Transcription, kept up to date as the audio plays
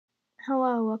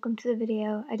Hello, welcome to the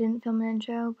video. I didn't film an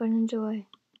intro, but enjoy.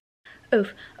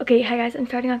 Oof. Okay, hi guys, I'm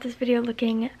starting off this video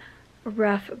looking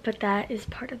rough, but that is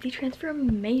part of the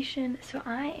transformation. So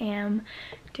I am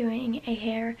doing a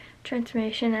hair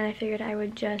transformation and I figured I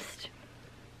would just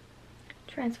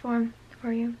transform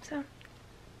for you. So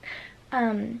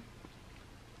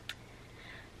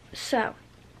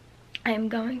I am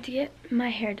going to get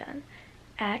my hair done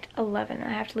at 11. I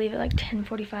have to leave at like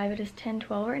 10:45. It is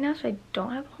 10:12 right now, so I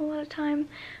don't have a whole lot of time.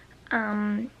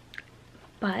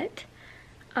 But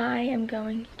I am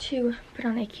going to put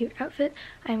on a cute outfit.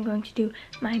 I am going to do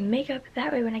my makeup.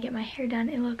 That way when I get my hair done,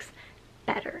 it looks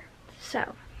better.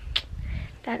 So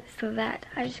that is that.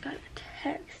 I just got a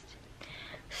text.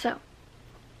 So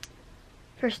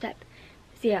first step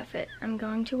is the outfit. I'm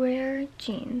going to wear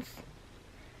jeans.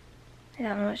 I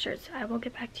don't know what shirts. I will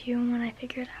get back to you when I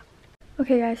figure it out.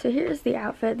 Okay guys, so here's the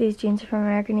outfit. These jeans are from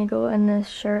American Eagle and this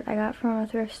shirt I got from a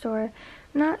thrift store.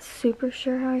 Not super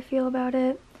sure how I feel about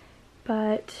it,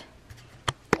 but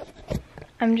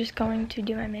I'm just going to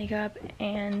do my makeup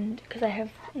and because I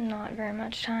have not very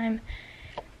much time,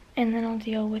 and then I'll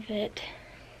deal with it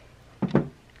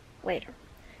later.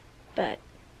 But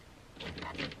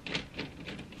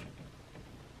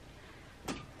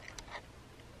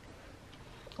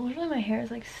literally my hair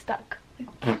is like stuck.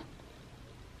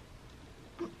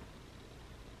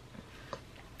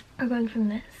 We're going from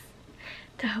this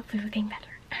to hopefully looking better.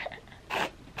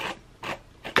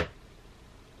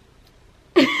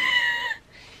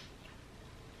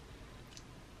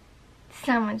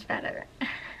 So much better.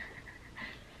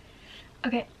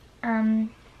 Okay, I'm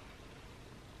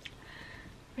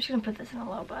just gonna put this in a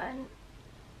low bun.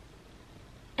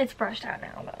 It's brushed out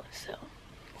now though, so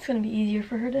it's gonna be easier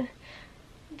for her to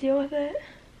deal with it.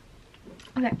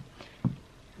 Okay,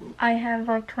 I have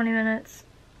like 20 minutes.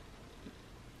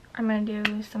 I'm gonna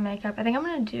do some makeup. I think I'm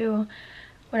gonna do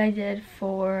what I did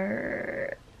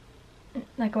for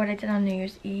like what I did on New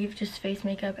Year's Eve, just face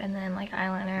makeup and then like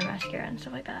eyeliner and mascara and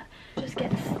stuff like that. Just get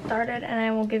started and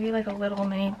I will give you like a little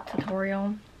mini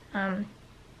tutorial. When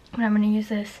I'm gonna use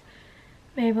this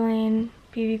Maybelline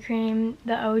BB cream,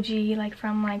 the OG, like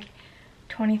from like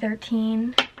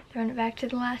 2013, throwing it back to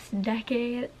the last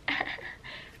decade.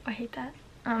 I hate that.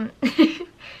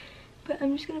 But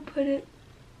I'm just gonna put it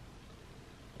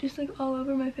just like all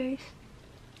over my face,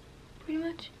 pretty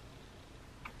much.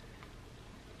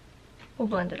 We'll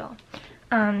blend it all.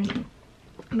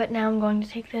 But now I'm going to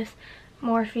take this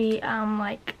Morphe,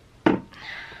 like, I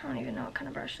don't even know what kind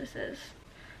of brush this is.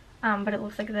 But it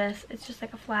looks like this. It's just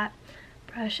like a flat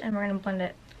brush, and we're gonna blend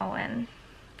it all in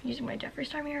using my Jeffree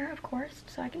Star mirror, of course,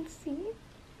 so I can see.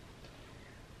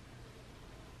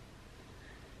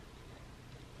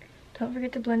 Don't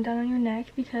forget to blend down on your neck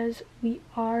because we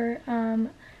are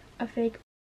a fake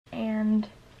and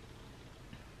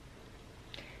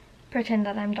pretend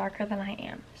that I'm darker than I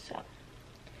am, so.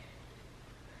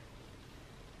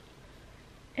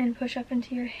 And push up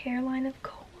into your hairline, of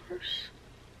course.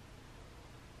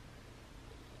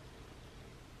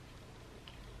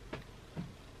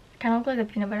 Kind of look like a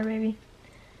peanut butter baby.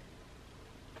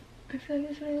 I feel like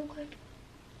that's what I look like.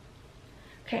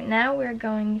 Okay, now we're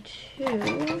going to, let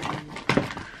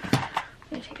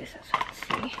me take this out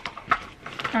so I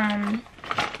can see.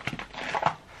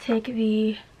 Take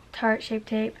the Tarte Shape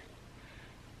Tape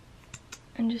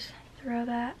and just throw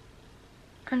that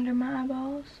under my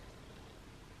eyeballs.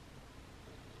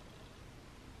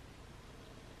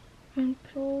 And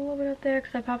put a little bit up there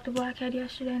because I popped a blackhead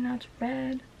yesterday and now it's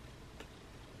red.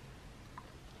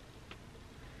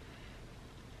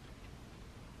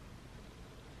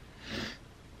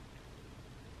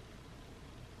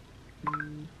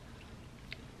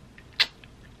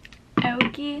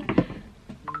 Okie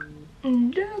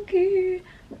dokie.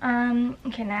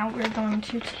 Okay, now we're going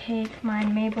to take my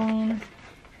Maybelline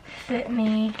Fit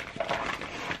Me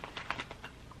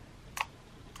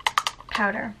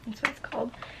powder. That's what it's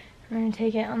called. I'm going to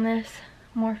take it on this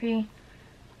Morphe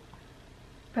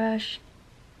brush.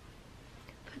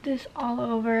 Put this all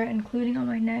over, including on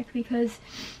my neck because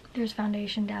there's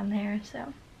foundation down there,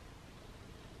 so.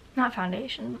 Not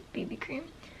foundation, BB cream.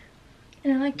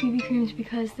 And I like BB creams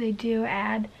because they do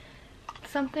add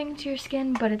something to your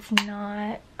skin, but it's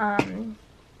not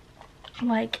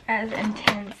like as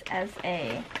intense as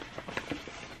a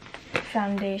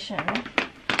foundation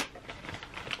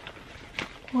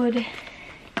would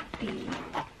be.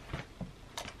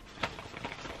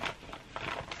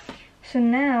 So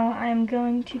now I'm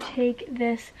going to take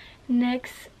this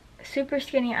NYX Super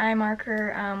Skinny Eye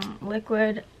Marker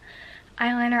liquid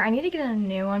eyeliner. I need to get a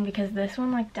new one because this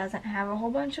one like doesn't have a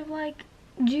whole bunch of like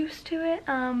juice to it,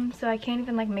 so I can't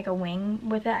even like make a wing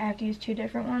with it. I have to use 2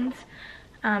 different ones,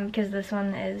 because this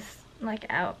one is like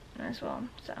out as well.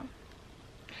 So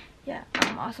yeah,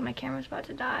 also my camera's about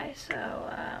to die, so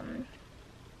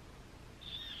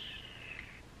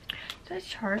did I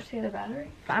charge the other battery?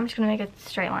 I'm just gonna make a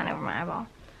straight line over my eyeball.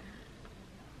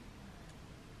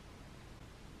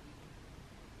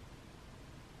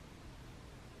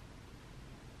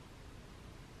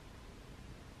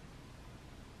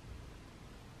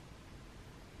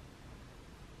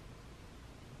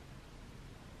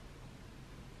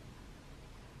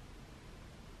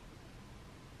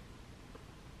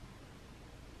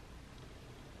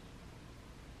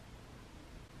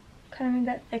 Kind of made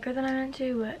that thicker than I meant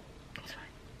to, but it's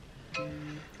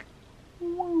fine.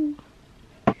 Woo.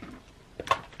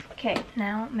 Okay,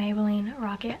 now Maybelline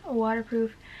Rocket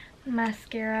Waterproof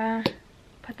Mascara.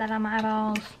 Put that on my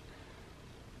eyeballs.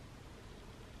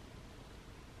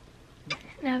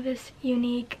 Now this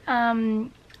unique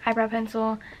eyebrow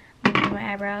pencil. I'm gonna do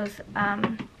my eyebrows.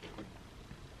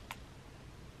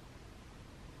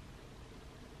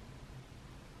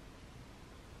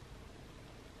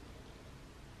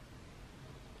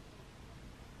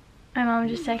 My mom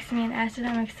just texted me and asked if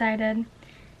I'm excited,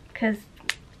 because,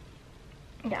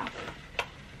 yeah,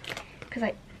 because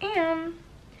I am.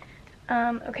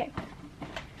 Okay.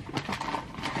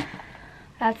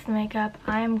 That's the makeup.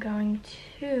 I'm going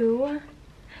to,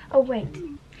 oh wait,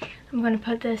 I'm going to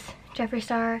put this Jeffree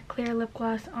Star clear lip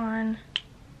gloss on.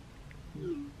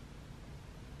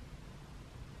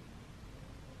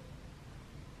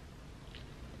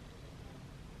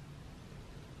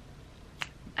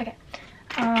 Okay.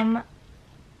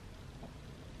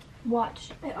 Watch.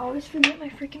 I always forget my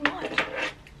freaking watch.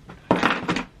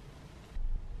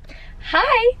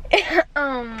 Hi!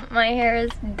 My hair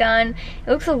is done. It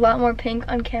looks a lot more pink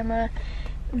on camera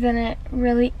than it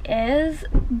really is,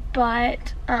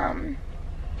 but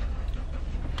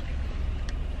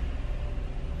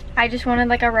I just wanted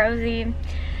like a rosy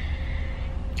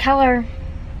color.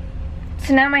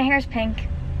 So now my hair's pink.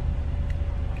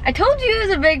 I told you it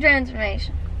was a big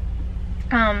transformation.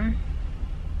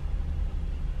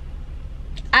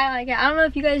 I like it. I don't know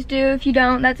if you guys do. If you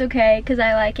don't, that's okay, because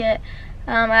I like it.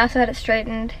 I also had it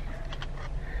straightened.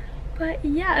 But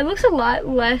yeah, it looks a lot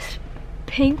less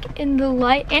pink in the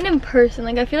light and in person.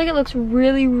 Like, I feel like it looks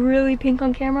really, really pink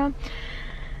on camera.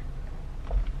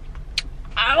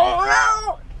 I don't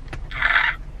know.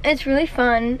 It's really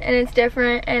fun and it's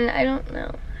different, and I don't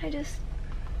know. I just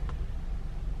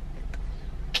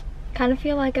kind of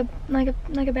feel like a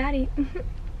baddie.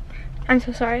 I'm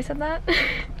so sorry I said that.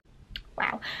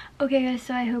 Wow. Okay guys,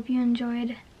 so I hope you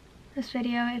enjoyed this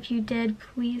video. If you did,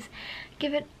 please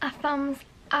give it a thumbs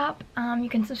up. You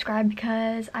can subscribe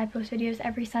because I post videos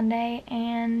every Sunday,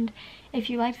 and if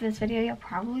you liked this video, you'll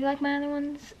probably like my other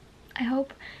ones, I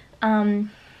hope.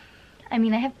 I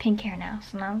mean, I have pink hair now,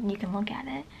 so now you can look at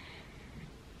it.